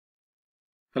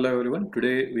Hello everyone.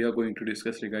 Today we are going to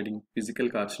discuss regarding physical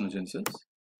carcinogenesis.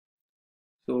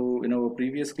 So in our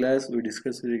previous class we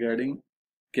discussed regarding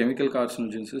chemical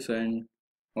carcinogenesis and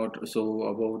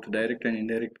about direct and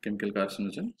indirect chemical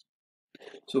carcinogens.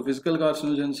 So physical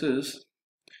carcinogenesis,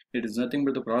 it is nothing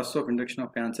but the process of induction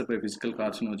of cancer by physical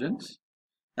carcinogens,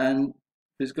 and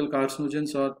physical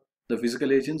carcinogens are the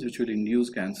physical agents which will induce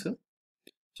cancer.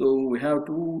 So we have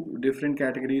two different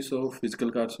categories of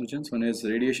physical carcinogens. One is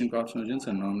radiation carcinogens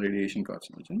and non-radiation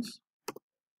carcinogens.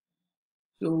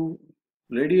 So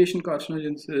radiation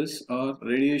carcinogens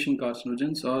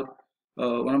are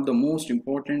one of the most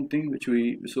important thing which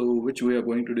we are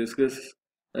going to discuss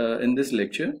in this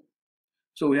lecture.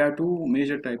 So we have two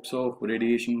major types of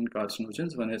radiation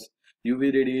carcinogens. One is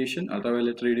UV radiation,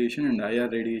 ultraviolet radiation, and IR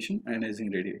radiation,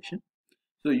 ionizing radiation.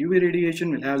 So UV radiation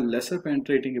will have lesser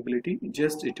penetrating ability.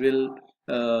 Just it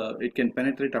can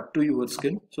penetrate up to your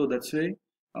skin. So that's why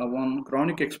on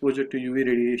chronic exposure to UV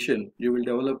radiation, you will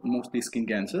develop mostly skin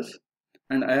cancers.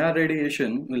 And IR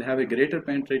radiation will have a greater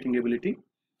penetrating ability.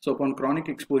 So upon chronic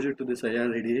exposure to this IR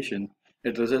radiation,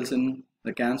 it results in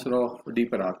the cancer of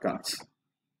deeper organs.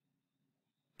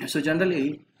 So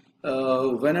generally,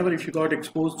 whenever if you got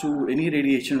exposed to any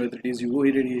radiation, whether it is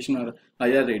UV radiation or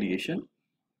IR radiation,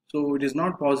 so it is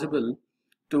not possible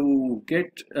to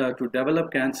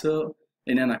develop cancer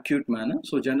in an acute manner.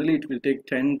 So generally it will take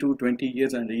 10 to 20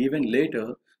 years and even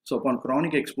later. So upon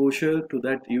chronic exposure to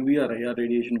that UV or IR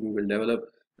radiation, we will develop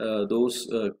those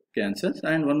cancers.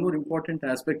 And one more important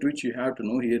aspect which you have to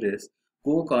know here is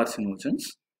co-carcinogens.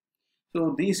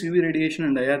 So these UV radiation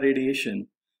and IR radiation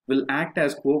will act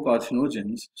as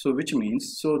co-carcinogens. So which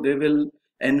means, so they will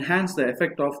enhance the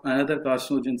effect of another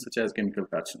carcinogen such as chemical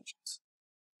carcinogens.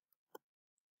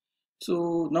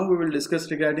 So now we will discuss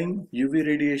regarding UV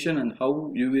radiation and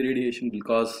how UV radiation will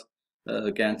cause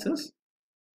cancers,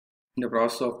 the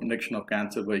process of induction of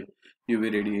cancer by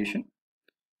UV radiation.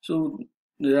 So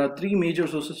there are three major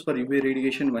sources for UV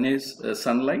radiation. One is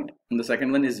sunlight, and the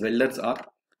second one is Welder's arc,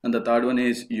 and the third one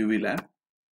is UV lamp.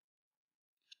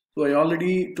 So I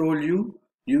already told you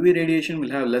UV radiation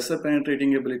will have lesser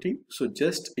penetrating ability. So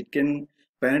just it can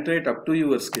penetrate up to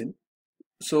your skin.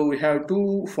 So we have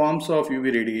two forms of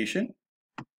UV radiation.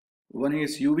 One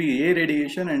is UVA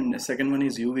radiation and the second one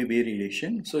is UVB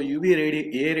radiation. So UVA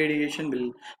radiation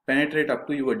will penetrate up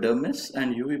to your dermis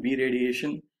and UVB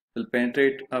radiation will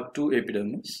penetrate up to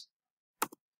epidermis.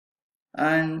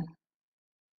 And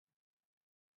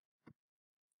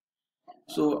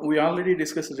so we already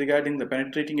discussed regarding the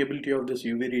penetrating ability of this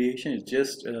UV radiation is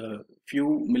just a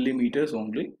few millimeters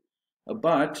only.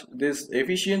 But this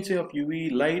efficiency of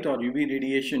UV light or UV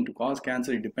radiation to cause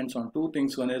cancer, it depends on two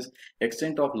things. One is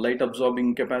extent of light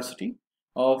absorbing capacity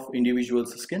of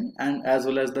individual's skin and as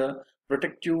well as the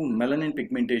protective melanin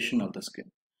pigmentation of the skin.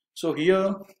 So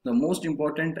here the most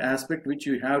important aspect which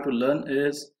you have to learn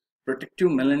is protective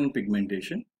melanin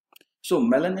pigmentation. So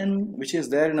melanin which is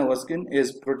there in our skin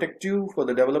is protective for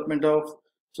the development of,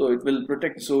 so it will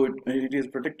protect, so it is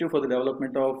protective for the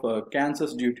development of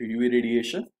cancers due to UV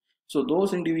radiation. So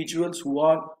those individuals who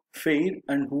are fair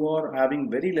and who are having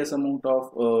very less amount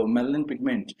of melanin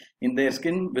pigment in their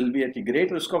skin will be at a great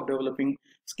risk of developing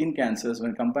skin cancers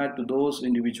when compared to those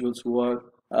individuals who are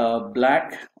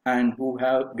black and who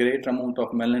have great amount of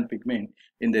melanin pigment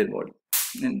in their body,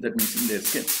 that means in their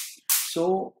skin.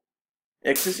 So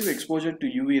excessive exposure to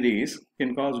UV rays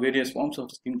can cause various forms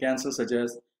of skin cancer such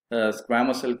as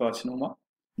squamous cell carcinoma,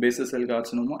 basal cell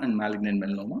carcinoma, and malignant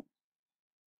melanoma.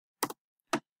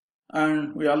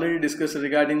 And we already discussed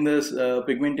regarding this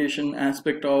pigmentation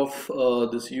aspect of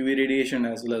this UV radiation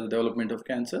as well as the development of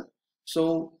cancer.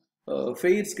 So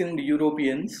fair skinned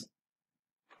Europeans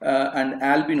and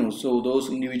albinos, so those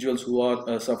individuals who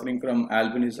are suffering from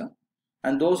albinism,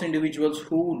 and those individuals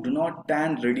who do not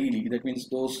tan readily, that means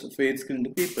those fair skinned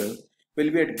people,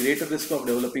 will be at greater risk of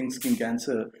developing skin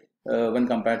cancer when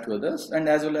compared to others, and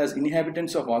as well as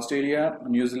inhabitants of Australia,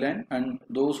 New Zealand, and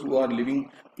those who are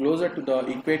living closer to the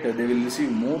equator, they will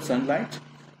receive more sunlight.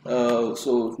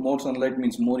 So more sunlight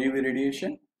means more UV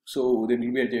radiation, so they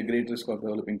will be at a great risk of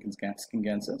developing skin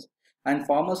cancers. And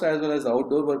farmers as well as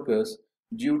outdoor workers,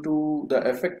 due to the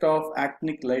effect of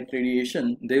actinic light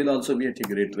radiation, they will also be at a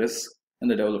great risk in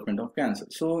the development of cancer.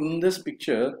 So in this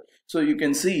picture, so you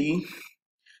can see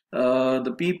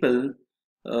the people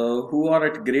who are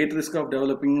at great risk of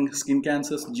developing skin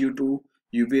cancers due to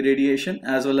UV radiation,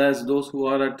 as well as those who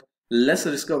are at less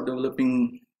risk of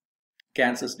developing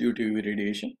cancers due to UV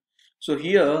radiation. So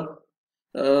here,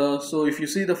 so if you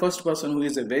see the first person who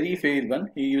is a very fair one,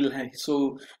 he will have,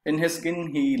 so in his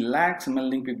skin he lacks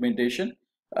melanin pigmentation,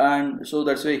 and so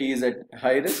that's why he is at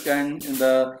high risk. And in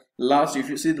the last, if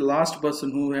you see the last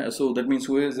person who has, so that means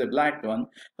who is a black one,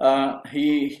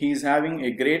 he's having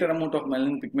a greater amount of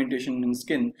melanin pigmentation in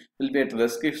skin, will be at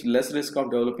risk, less risk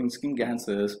of developing skin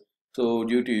cancers, so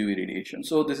due to UV radiation.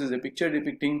 So this is a picture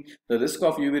depicting the risk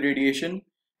of UV radiation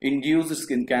induced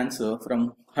skin cancer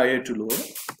from higher to lower.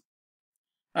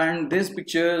 And this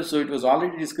picture, so it was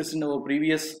already discussed in our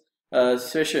previous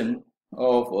session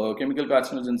of chemical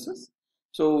carcinogenesis.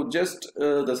 So just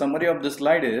the summary of this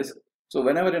slide is, so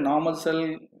whenever a normal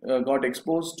cell got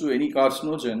exposed to any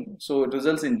carcinogen, so it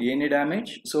results in DNA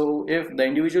damage. So if the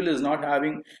individual is not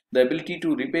having the ability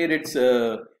to repair its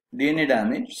DNA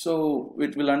damage, so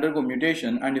it will undergo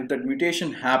mutation, and if that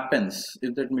mutation happens,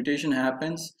 in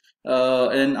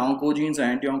oncogenes,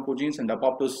 anti-oncogenes, and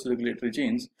apoptosis regulatory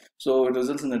genes, so it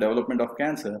results in the development of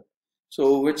cancer,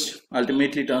 so which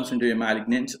ultimately turns into a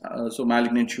malignant,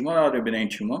 malignant tumor or a benign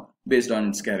tumor based on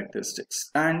its characteristics.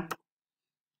 And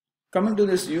coming to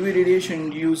this UV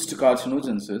radiation induced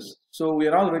carcinogenesis, so we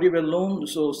are all very well known,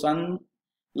 so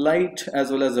sunlight as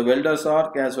well as the welder's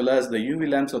arc as well as the UV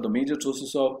lamps are the major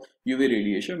sources of UV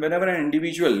radiation. Whenever an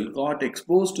individual got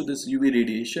exposed to this UV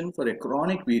radiation for a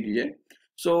chronic period,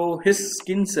 so his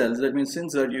skin cells, that means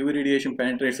since that UV radiation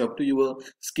penetrates up to your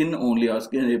skin only, or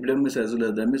skin epidermis as well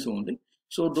as dermis only,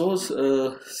 so those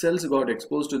cells got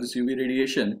exposed to this UV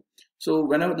radiation. So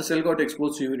whenever the cell got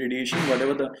exposed to UV radiation,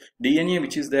 whatever the DNA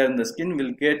which is there in the skin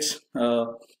will get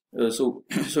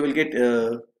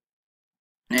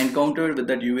encountered with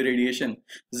that UV radiation,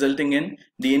 resulting in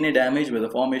DNA damage by the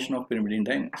formation of pyrimidine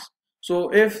dimers. So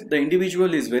if the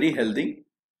individual is very healthy,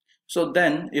 so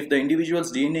then if the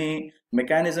individual's DNA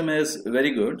mechanism is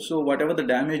very good, so whatever the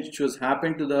damage which was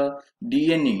happened to the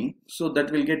DNA, so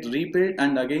that will get repaired,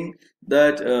 and again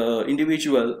that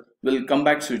individual will come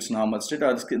back to its normal state,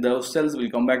 or the cells will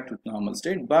come back to normal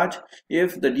state. But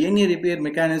if the DNA repair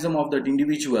mechanism of that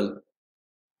individual,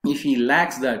 if he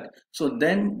lacks that, so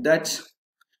then that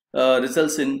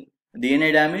results in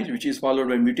DNA damage, which is followed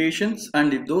by mutations,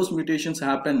 and if those mutations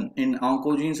happen in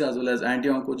oncogenes as well as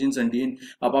anti-oncogenes and DNA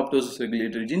apoptosis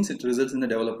regulatory genes, it results in the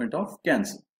development of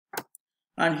cancer.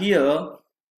 And here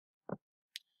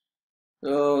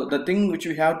the thing which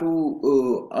we have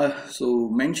to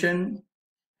mention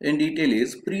in detail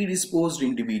is predisposed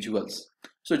individuals.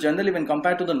 So generally, when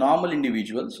compared to the normal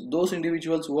individuals, those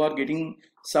individuals who are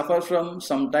suffer from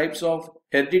some types of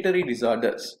hereditary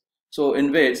disorders, so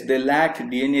in which they lack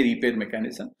DNA repair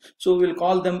mechanism, so we'll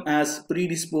call them as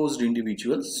predisposed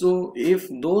individuals. So if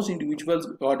those individuals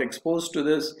got exposed to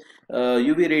this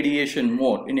UV radiation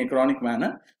more in a chronic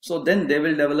manner, so then they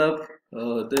will develop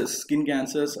the skin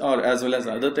cancers or as well as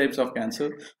other types of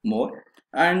cancer more.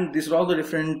 And these are all the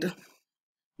different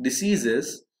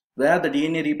diseases where the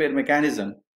DNA repair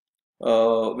mechanism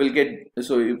will get,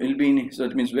 so it will be, so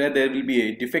it means where there will be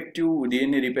a defective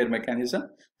DNA repair mechanism,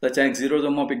 such as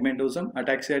xeroderma pigmentosum,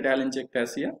 ataxia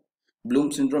telangiectasia,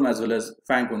 Bloom syndrome, as well as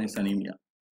Fanconi's anemia.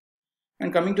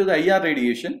 And coming to the IR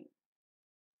radiation,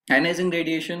 ionizing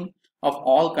radiation of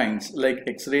all kinds like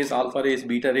X-rays, alpha rays,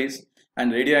 beta rays,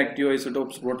 and radioactive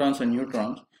isotopes, protons and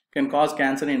neutrons, can cause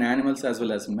cancer in animals as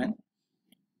well as men.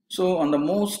 So on the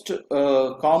most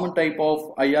common type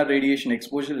of IR radiation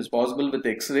exposure is possible with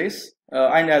X-rays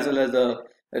and as well as the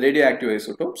radioactive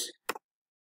isotopes.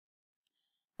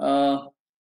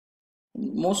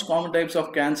 Most common types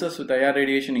of cancers with IR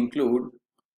radiation include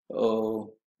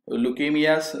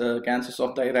leukemias, cancers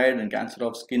of thyroid, and cancer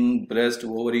of skin, breast,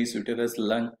 ovaries, uterus,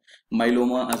 lung,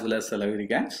 myeloma, as well as salivary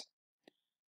glands.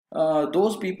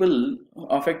 Those people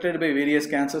affected by various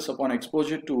cancers upon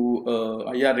exposure to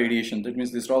IR radiation, that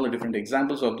means these are all the different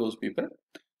examples of those people.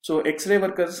 So X-ray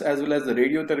workers as well as the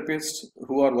radiotherapists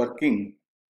who are working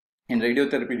in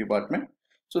radiotherapy department,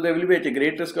 so they will be at a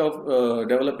great risk of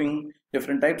developing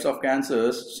different types of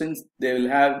cancers, since they will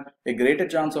have a greater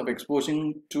chance of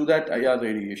exposing to that IR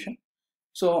radiation.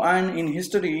 So, and in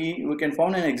history we can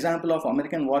find an example of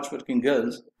American watch working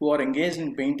girls who are engaged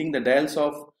in painting the dials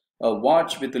of a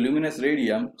watch with a luminous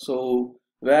radium, so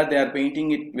where they are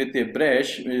painting it with a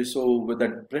brush, so with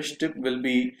that brush tip will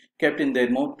be kept in their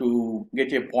mouth to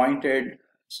get a pointed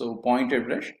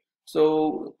brush.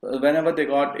 So whenever they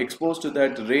got exposed to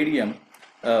that radium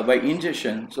by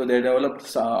ingestion, so they developed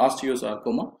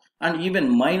osteosarcoma. And even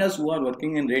miners who are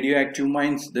working in radioactive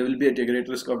mines, they will be at a great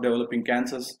risk of developing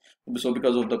cancers, so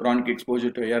because of the chronic exposure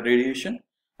to air radiation.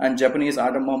 And Japanese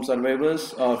atom bomb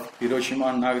survivors of Hiroshima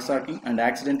and Nagasaki, and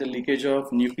accidental leakage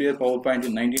of nuclear power plant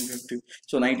in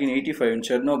 1985 in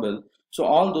Chernobyl. So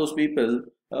all those people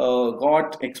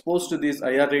got exposed to this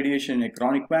IR radiation in a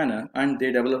chronic manner, and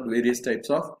they developed various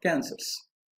types of cancers.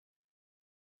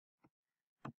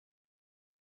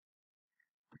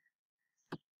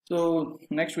 So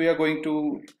next we are going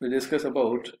to discuss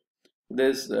about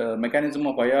this mechanism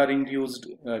of IR induced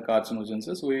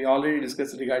carcinogenesis. We already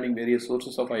discussed regarding various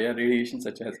sources of IR radiation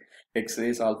such as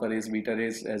X-rays, alpha rays, beta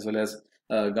rays, as well as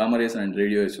gamma rays and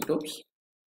radioisotopes.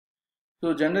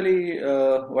 So generally,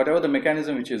 whatever the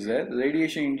mechanism which is there,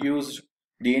 radiation induced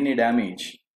DNA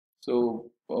damage. So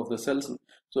of the cells,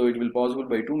 so it will possible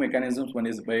by two mechanisms. One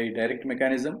is by direct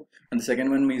mechanism, and the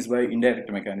second one is by indirect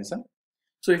mechanism.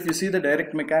 So if you see the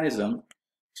direct mechanism,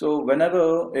 so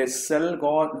whenever a cell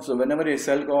got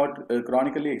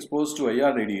chronically exposed to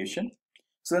IR radiation,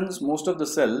 since most of the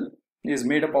cell is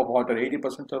made up of water,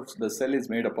 80% of the cell is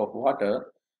made up of water,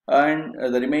 and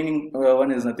the remaining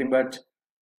one is nothing but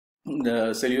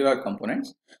the cellular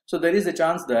components. So there is a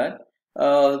chance that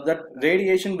that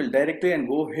radiation will directly and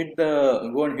go and hit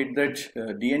that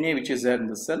DNA which is there in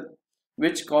the cell,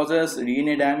 which causes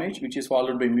DNA damage, which is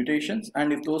followed by mutations.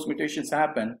 And if those mutations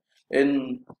happen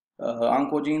in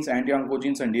oncogenes,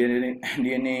 anti-oncogenes, and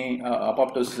DNA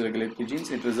apoptosis regulatory genes,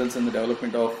 it results in the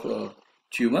development of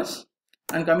tumors.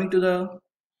 And coming to the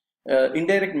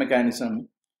indirect mechanism,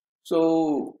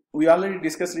 so we already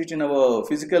discussed it in our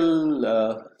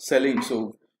physical celling.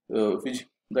 So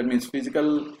that means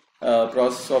physical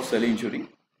process of cell injury.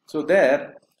 So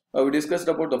there we discussed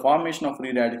about the formation of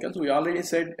free radicals. We already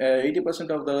said 80%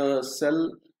 of the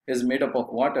cell is made up of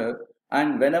water,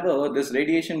 and whenever this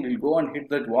radiation will go and hit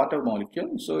that water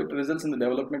molecule, so it results in the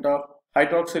development of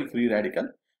hydroxyl free radical,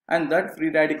 and that free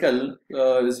radical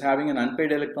is having an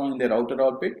unpaired electron in their outer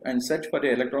orbit and search for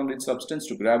an electron-rich substance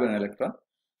to grab an electron.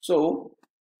 So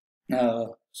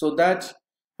that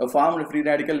formed free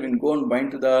radical will go and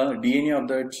bind to the DNA of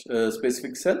that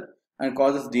specific cell and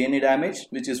causes DNA damage,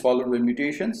 which is followed by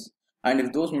mutations. And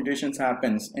if those mutations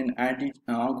happens in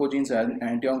anti-oncogenes and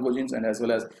anti-oncogenes, and as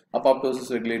well as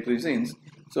apoptosis regulatory genes,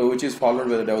 so which is followed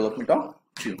by the development of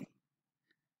tumor.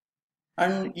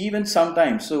 And even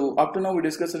sometimes, so up to now we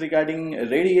discussed regarding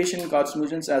radiation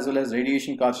carcinogens as well as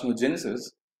radiation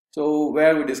carcinogenesis. So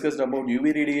where we discussed about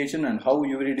UV radiation and how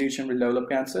UV radiation will develop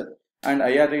cancer, and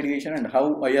IR radiation and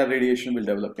how IR radiation will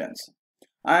develop cancer.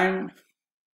 And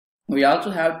we also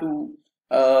have to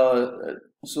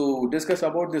discuss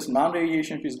about this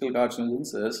non-radiation physical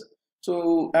carcinogenesis.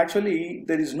 So actually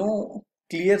there is no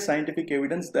clear scientific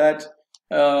evidence that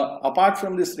apart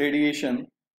from this radiation,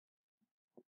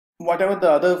 whatever the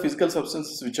other physical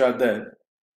substances which are there,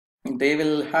 they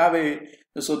will have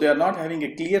so they are not having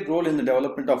a clear role in the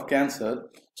development of cancer.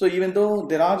 So even though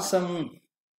there are some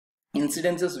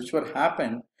incidences which were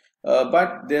happened,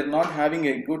 but they're not having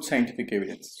a good scientific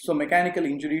evidence. So mechanical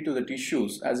injury to the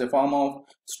tissues as a form of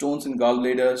stones in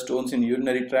gallbladder, stones in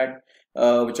urinary tract,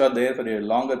 which are there for a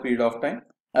longer period of time,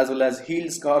 as well as heel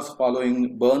scars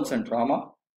following burns and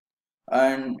trauma,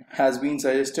 and has been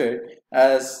suggested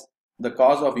as the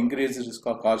cause of increased risk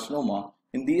of carcinoma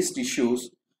in these tissues,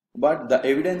 but the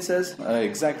evidences,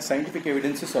 exact scientific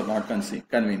evidences are not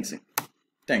convincing.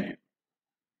 Thank you.